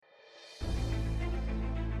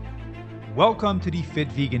Welcome to the Fit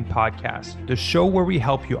Vegan Podcast, the show where we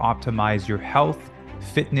help you optimize your health,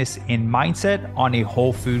 fitness, and mindset on a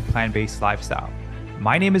whole food, plant-based lifestyle.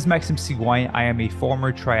 My name is Maxime Sigouin. I am a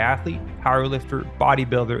former triathlete, powerlifter,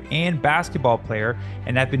 bodybuilder, and basketball player,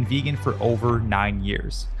 and I've been vegan for over 9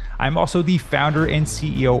 years. I'm also the founder and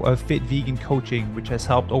CEO of Fit Vegan Coaching, which has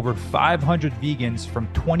helped over 500 vegans from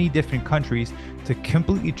 20 different countries to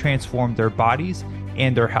completely transform their bodies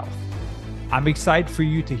and their health. I'm excited for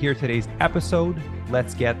you to hear today's episode.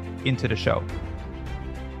 Let's get into the show.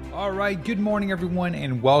 All right, good morning, everyone,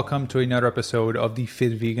 and welcome to another episode of the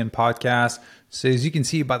Fit Vegan Podcast. So as you can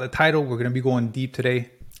see by the title, we're going to be going deep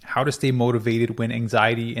today. How to stay motivated when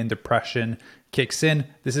anxiety and depression kicks in.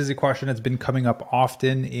 This is a question that's been coming up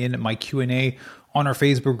often in my Q&A on our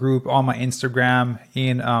Facebook group, on my Instagram,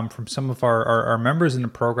 and from some of our members in the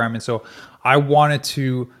program. And so I wanted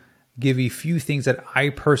to give a few things that I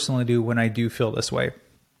personally do when I do feel this way.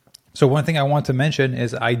 So one thing I want to mention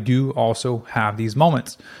is I do also have these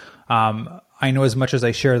moments. I know as much as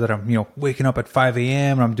I share that I'm, waking up at 5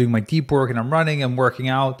 a.m. and I'm doing my deep work and I'm running and working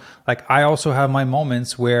out. Like I also have my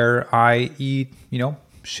moments where I eat,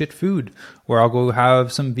 shit food, where I'll go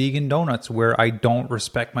have some vegan donuts, where I don't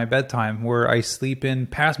respect my bedtime, where I sleep in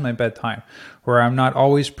past my bedtime, where I'm not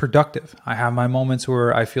always productive. I have my moments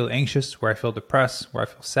where I feel anxious, where I feel depressed, where I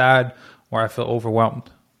feel sad, where I feel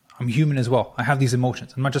overwhelmed. I'm human as well. I have these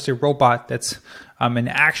emotions. I'm not just a robot that's an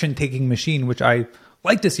action-taking machine, which I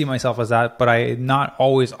like to see myself as that, but I'm not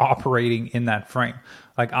always operating in that frame.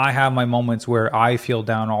 Like I have my moments where I feel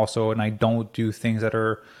down also, and I don't do things that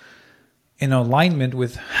are in alignment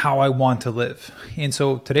with how I want to live. And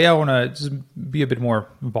so today I want to just be a bit more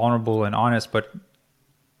vulnerable and honest, but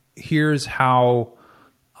here's how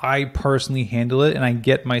I personally handle it, and I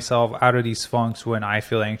get myself out of these funks when I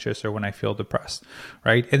feel anxious or when I feel depressed,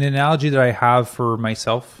 right? And the analogy that I have for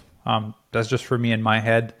myself, that's just for me in my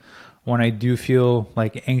head, when I do feel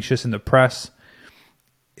like anxious and depressed,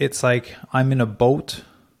 it's like I'm in a boat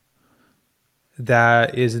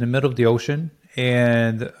that is in the middle of the ocean,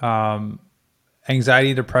 and anxiety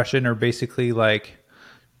and depression are basically like,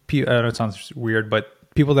 I know it sounds weird, but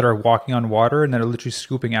people that are walking on water and that are literally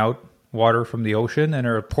scooping out water from the ocean and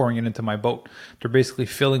are pouring it into my boat. They're basically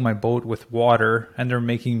filling my boat with water and they're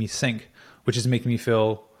making me sink, which is making me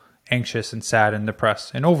feel anxious and sad and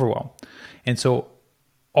depressed and overwhelmed. And so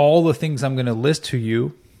all the things I'm going to list to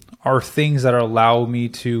you are things that allow me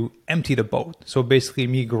to empty the boat. So basically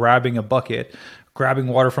me grabbing a bucket, grabbing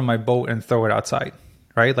water from my boat and throw it outside,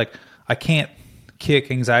 right? Like I can't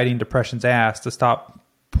kick anxiety and depression's ass to stop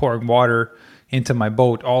pouring water into my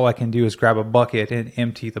boat. All I can do is grab a bucket and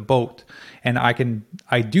empty the boat. And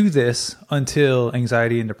I do this until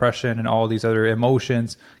anxiety and depression and all these other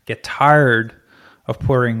emotions get tired of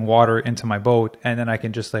pouring water into my boat. And then I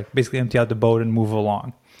can just like basically empty out the boat and move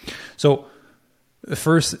along. So the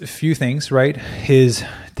first few things, right, is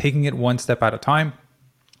taking it one step at a time.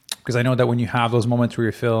 Because I know that when you have those moments where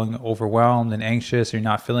you're feeling overwhelmed and anxious, or you're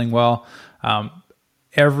not feeling well,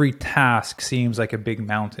 every task seems like a big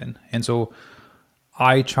mountain. And so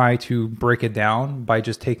I try to break it down by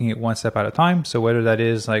just taking it one step at a time. So whether that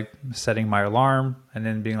is like setting my alarm and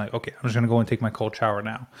then being like, okay, I'm just going to go and take my cold shower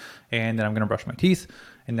now. And then I'm going to brush my teeth,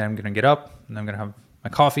 and then I'm going to get up and I'm going to have my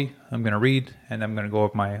coffee, I'm going to read, and I'm going to go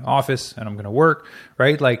up my office and I'm going to work,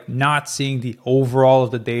 right? Like not seeing the overall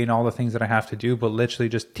of the day and all the things that I have to do, but literally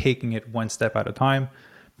just taking it one step at a time.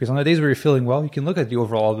 Because on the days where you're feeling well, you can look at the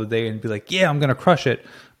overall of the day and be like, yeah, I'm going to crush it.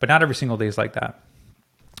 But not every single day is like that.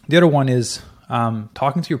 The other one is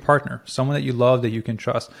talking to your partner, someone that you love, that you can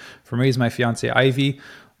trust. For me, is my fiance, Ivy.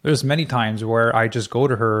 There's many times where I just go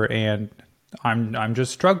to her and I'm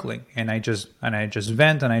just struggling, and I just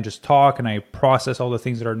vent and I just talk and I process all the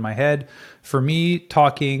things that are in my head. For me,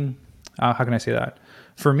 talking, how can I say that?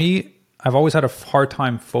 For me, I've always had a hard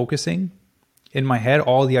time focusing in my head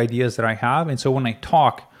all the ideas that I have. And so when I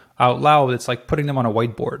talk out loud, it's like putting them on a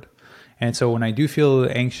whiteboard. And so when I do feel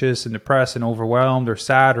anxious and depressed and overwhelmed or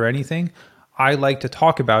sad or anything, I like to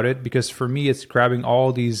talk about it, because for me, it's grabbing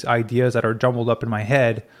all these ideas that are jumbled up in my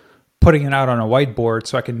head, putting it out on a whiteboard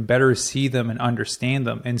so I can better see them and understand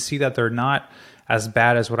them and see that they're not as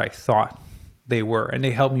bad as what I thought they were. And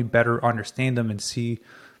they help me better understand them and see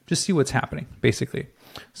what's happening, basically.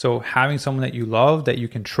 So having someone that you love, that you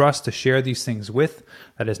can trust to share these things with,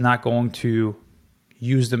 that is not going to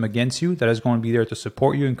use them against you, that is going to be there to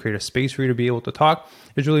support you and create a space for you to be able to talk,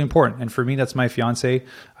 is really important. And for me, that's my fiance,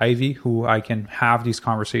 Ivy, who I can have these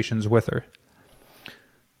conversations with her.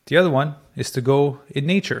 The other one is to go in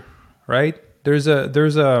nature, right? There's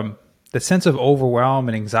the sense of overwhelm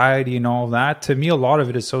and anxiety and all that. To me, a lot of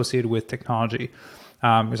it is associated with technology.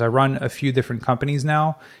 is I run a few different companies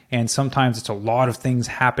now, and sometimes it's a lot of things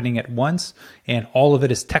happening at once, and all of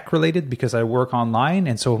it is tech related because I work online.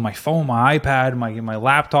 And so my phone, my iPad, my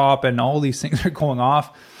laptop, and all these things are going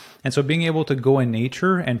off. And so being able to go in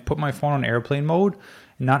nature and put my phone on airplane mode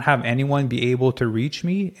and not have anyone be able to reach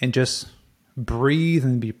me and just breathe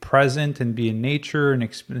and be present and be in nature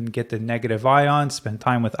and get the negative ions, spend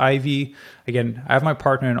time with Ivy. Again, I have my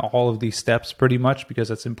partner in all of these steps pretty much because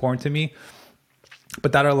that's important to me.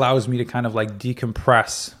 But that allows me to kind of like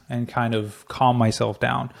decompress and kind of calm myself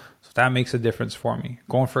down. So that makes a difference for me.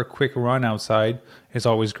 Going for a quick run outside is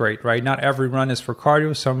always great, right? Not every run is for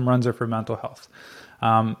cardio. Some runs are for mental health.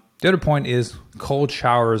 The other point is cold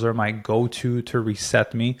showers are my go-to to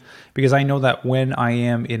reset me, because I know that when I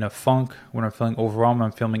am in a funk, when I'm feeling overwhelmed,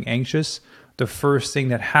 I'm feeling anxious, the first thing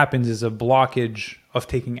that happens is a blockage of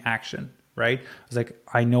taking action, right? It's like,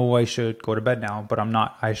 I know I should go to bed now, but I'm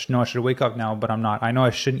not. I know I should wake up now, but I'm not. I know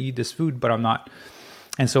I shouldn't eat this food, but I'm not.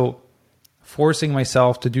 And so forcing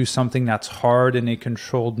myself to do something that's hard in a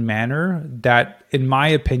controlled manner, that in my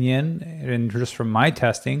opinion, and just from my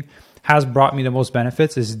testing, has brought me the most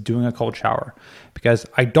benefits is doing a cold shower, because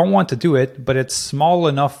I don't want to do it, but it's small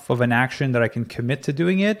enough of an action that I can commit to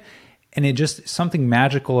doing it. And it just something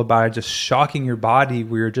magical about it, just shocking your body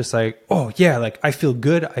where you're just like, oh yeah, like I feel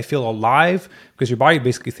good. I feel alive, because your body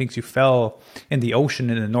basically thinks you fell in the ocean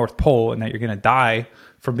in the North Pole and that you're going to die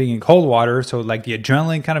from being in cold water. So like the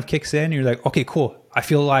adrenaline kind of kicks in. You're like, okay, cool. I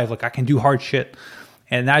feel alive. Like I can do hard shit.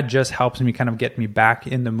 And that just helps me kind of get me back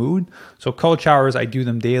in the mood. So cold showers, I do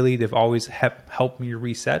them daily. They've always helped me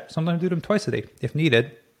reset. Sometimes I do them twice a day if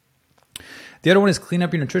needed. The other one is clean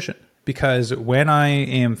up your nutrition, because when I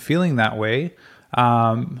am feeling that way,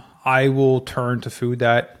 I will turn to food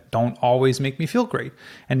that don't always make me feel great.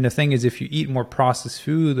 And the thing is, if you eat more processed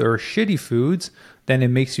food or shitty foods, then it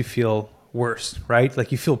makes you feel worse, right?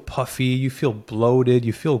 Like you feel puffy, you feel bloated,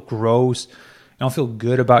 you feel gross. You don't feel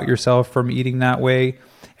good about yourself from eating that way.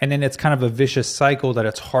 And then it's kind of a vicious cycle that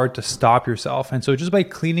it's hard to stop yourself. And so just by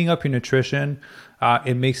cleaning up your nutrition,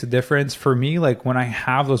 it makes a difference. For me, like when I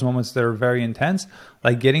have those moments that are very intense,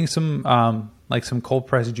 like getting some cold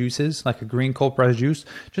pressed juices, like a green cold pressed juice,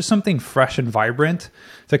 just something fresh and vibrant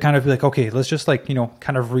to kind of be like, okay, let's just like,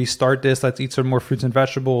 kind of restart this. Let's eat some more fruits and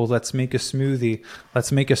vegetables. Let's make a smoothie.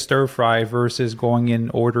 Let's make a stir fry versus going in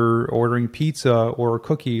ordering pizza or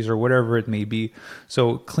cookies or whatever it may be.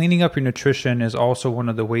 So cleaning up your nutrition is also one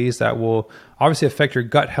of the ways that will obviously affect your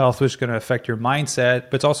gut health, which is going to affect your mindset,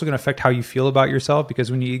 but it's also going to affect how you feel about yourself,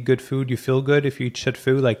 because when you eat good food, you feel good. If you eat shit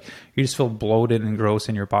food, like you just feel bloated and gross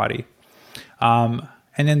in your body. And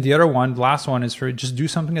then the last one is for just do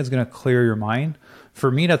something that's going to clear your mind.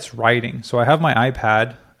 For me, that's writing. So I have my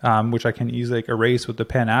iPad, which I can easily like erase with the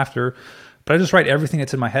pen after, but I just write everything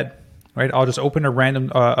that's in my head, right? I'll just open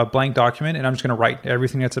a blank document and I'm just going to write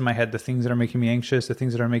everything that's in my head, the things that are making me anxious, the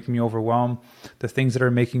things that are making me overwhelmed, the things that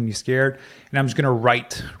are making me scared. And I'm just going to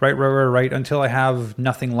write until I have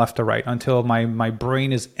nothing left to write, until my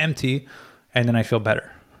brain is empty, and then I feel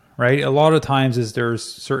better. Right? A lot of times there's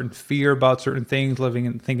certain fear about certain things, living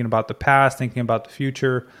and thinking about the past, thinking about the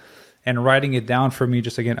future, and writing it down for me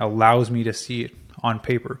just again allows me to see it on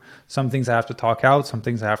paper. Some things I have to talk out, some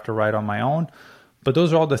things I have to write on my own, but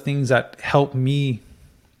those are all the things that help me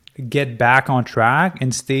get back on track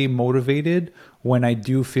and stay motivated when I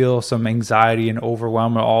do feel some anxiety and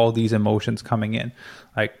overwhelm or all these emotions coming in.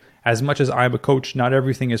 Like, as much as I'm a coach, not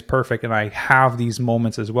everything is perfect, and I have these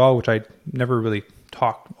moments as well, which I never really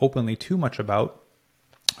talk openly too much about.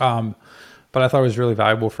 But I thought it was really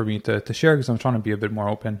valuable for me to share, because I'm trying to be a bit more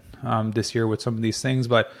open this year with some of these things.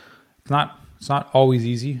 But it's not always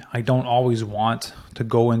easy. I don't always want to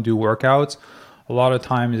go and do workouts. A lot of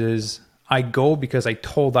times is I go because I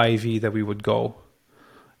told Ivy that we would go.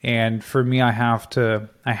 And for me, I have to,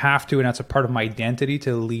 and that's a part of my identity,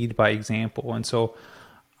 to lead by example. And so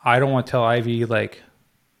I don't want to tell Ivy, like,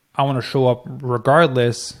 I want to show up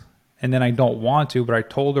regardless, and then I don't want to, but I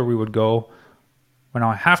told her we would go. Well, now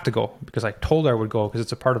I have to go because I told her I would go, because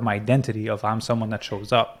it's a part of my identity of I'm someone that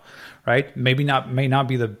shows up, right? May not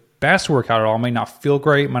be the best workout at all, may not feel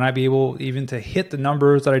great, might not be able even to hit the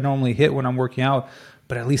numbers that I normally hit when I'm working out,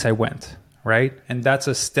 but at least I went, right? And that's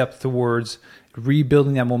a step towards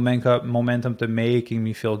rebuilding that momentum to making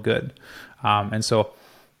me feel good. And so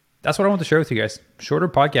that's what I want to share with you guys. Shorter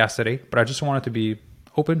podcast today, but I just wanted to be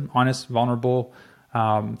open, honest, vulnerable,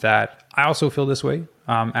 that I also feel this way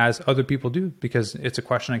as other people do, because it's a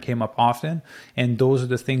question that came up often. And those are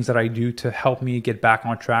the things that I do to help me get back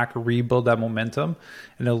on track, rebuild that momentum,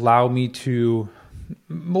 and allow me to,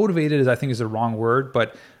 motivated is, I think, is the wrong word,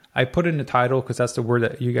 but I put in the title because that's the word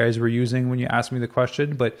that you guys were using when you asked me the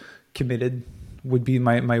question, but committed would be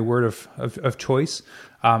my word of choice.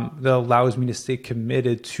 That allows me to stay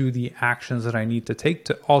committed to the actions that I need to take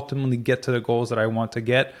to ultimately get to the goals that I want to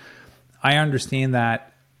get. I understand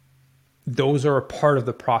that those are a part of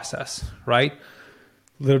the process, right?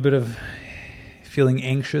 A little bit of feeling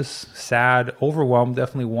anxious, sad, overwhelmed,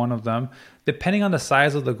 definitely one of them. Depending on the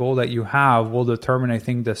size of the goal that you have will determine, I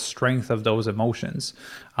think, the strength of those emotions.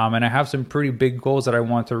 And I have some pretty big goals that I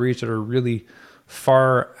want to reach that are really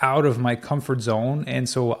far out of my comfort zone. And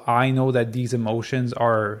so I know that these emotions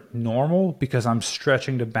are normal because I'm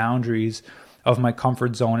stretching the boundaries of my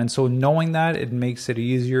comfort zone. And so knowing that, it makes it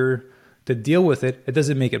easier to deal with it. It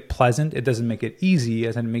doesn't make it pleasant. It doesn't make it easy,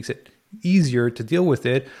 as in it makes it easier to deal with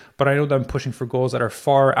it. But I know that I'm pushing for goals that are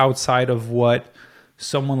far outside of what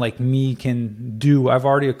someone like me can do. I've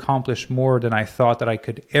already accomplished more than I thought that I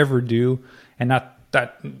could ever do. And that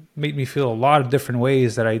made me feel a lot of different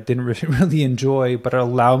ways that I didn't really enjoy, but it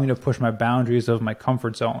allowed me to push my boundaries of my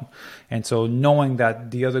comfort zone. And so knowing that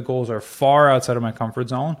the other goals are far outside of my comfort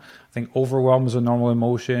zone, I think overwhelm is a normal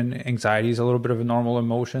emotion. Anxiety is a little bit of a normal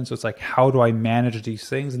emotion. So it's like, how do I manage these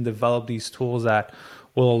things and develop these tools that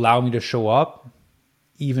will allow me to show up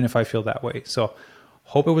even if I feel that way? So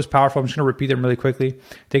hope it was powerful. I'm just going to repeat them really quickly.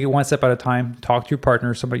 Take it one step at a time. Talk to your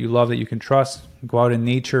partner, somebody you love that you can trust. Go out in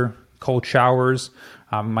nature, cold showers.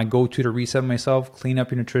 My go-to to reset myself, clean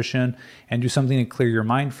up your nutrition, and do something to clear your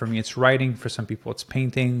mind. For me, it's writing. For some people, it's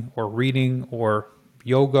painting or reading or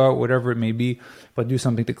yoga, whatever it may be, but do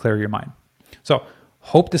something to clear your mind. So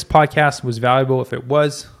hope this podcast was valuable. If it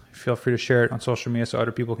was, feel free to share it on social media so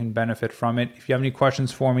other people can benefit from it. If you have any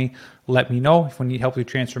questions for me, let me know. If we need help with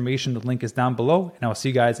transformation, the link is down below, and I'll see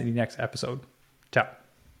you guys in the next episode. Ciao.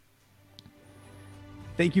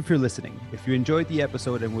 Thank you for listening. If you enjoyed the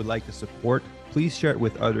episode and would like to support, please share it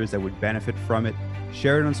with others that would benefit from it.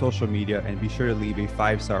 Share it on social media and be sure to leave a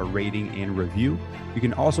 5-star rating and review. You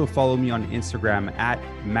can also follow me on Instagram at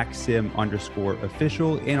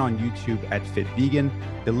Maxim_official and on YouTube at FitVegan.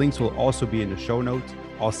 The links will also be in the show notes.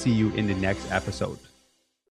 I'll see you in the next episode.